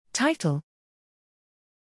Title: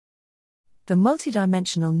 The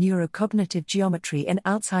multidimensional neurocognitive geometry in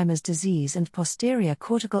Alzheimer's disease and posterior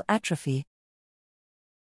cortical atrophy.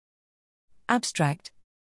 Abstract: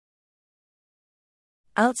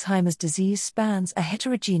 Alzheimer's disease spans a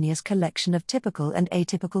heterogeneous collection of typical and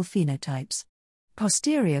atypical phenotypes.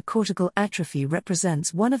 Posterior cortical atrophy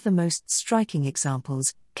represents one of the most striking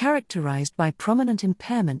examples, characterized by prominent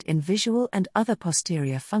impairment in visual and other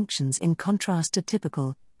posterior functions in contrast to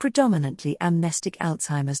typical, predominantly amnestic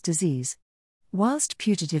Alzheimer's disease. Whilst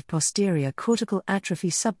putative posterior cortical atrophy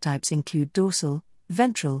subtypes include dorsal,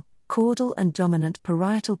 ventral, caudal and dominant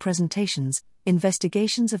parietal presentations,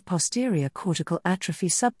 investigations of posterior cortical atrophy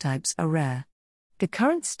subtypes are rare. The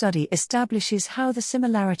current study establishes how the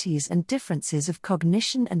similarities and differences of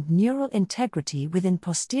cognition and neural integrity within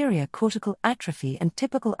posterior cortical atrophy and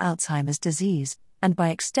typical Alzheimer's disease, and by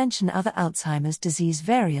extension other Alzheimer's disease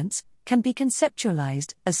variants, can be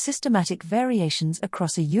conceptualized as systematic variations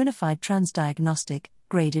across a unified transdiagnostic,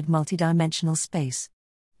 graded multidimensional space.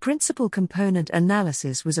 Principal component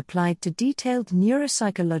analysis was applied to detailed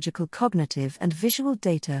neuropsychological, cognitive, and visual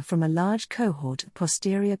data from a large cohort of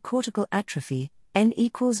posterior cortical atrophy, N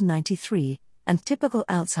equals 93, and typical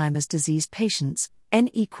Alzheimer's disease patients, N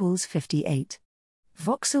equals 58.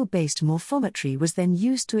 Voxel-based morphometry was then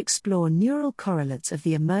used to explore neural correlates of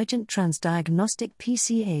the emergent transdiagnostic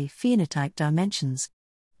PCA phenotype dimensions.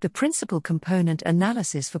 The principal component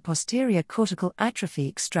analysis for posterior cortical atrophy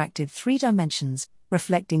extracted 3 dimensions,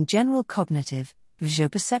 reflecting general cognitive,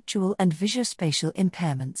 visuoperceptual and visuospatial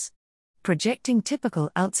impairments. Projecting typical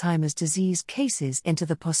Alzheimer's disease cases into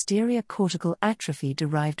the posterior cortical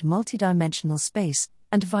atrophy-derived multidimensional space,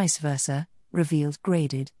 and vice versa, revealed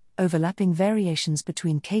graded, overlapping variations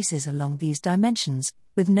between cases along these dimensions,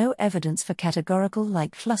 with no evidence for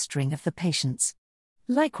categorical-like clustering of the patients.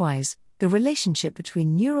 Likewise, the relationship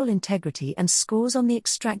between neural integrity and scores on the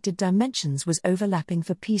extracted dimensions was overlapping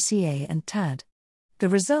for PCA and TAD. The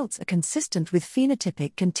results are consistent with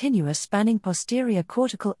phenotypic continuum spanning posterior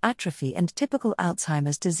cortical atrophy and typical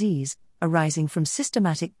Alzheimer's disease, arising from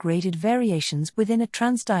systematic graded variations within a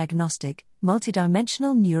transdiagnostic,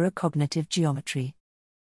 multidimensional neurocognitive geometry.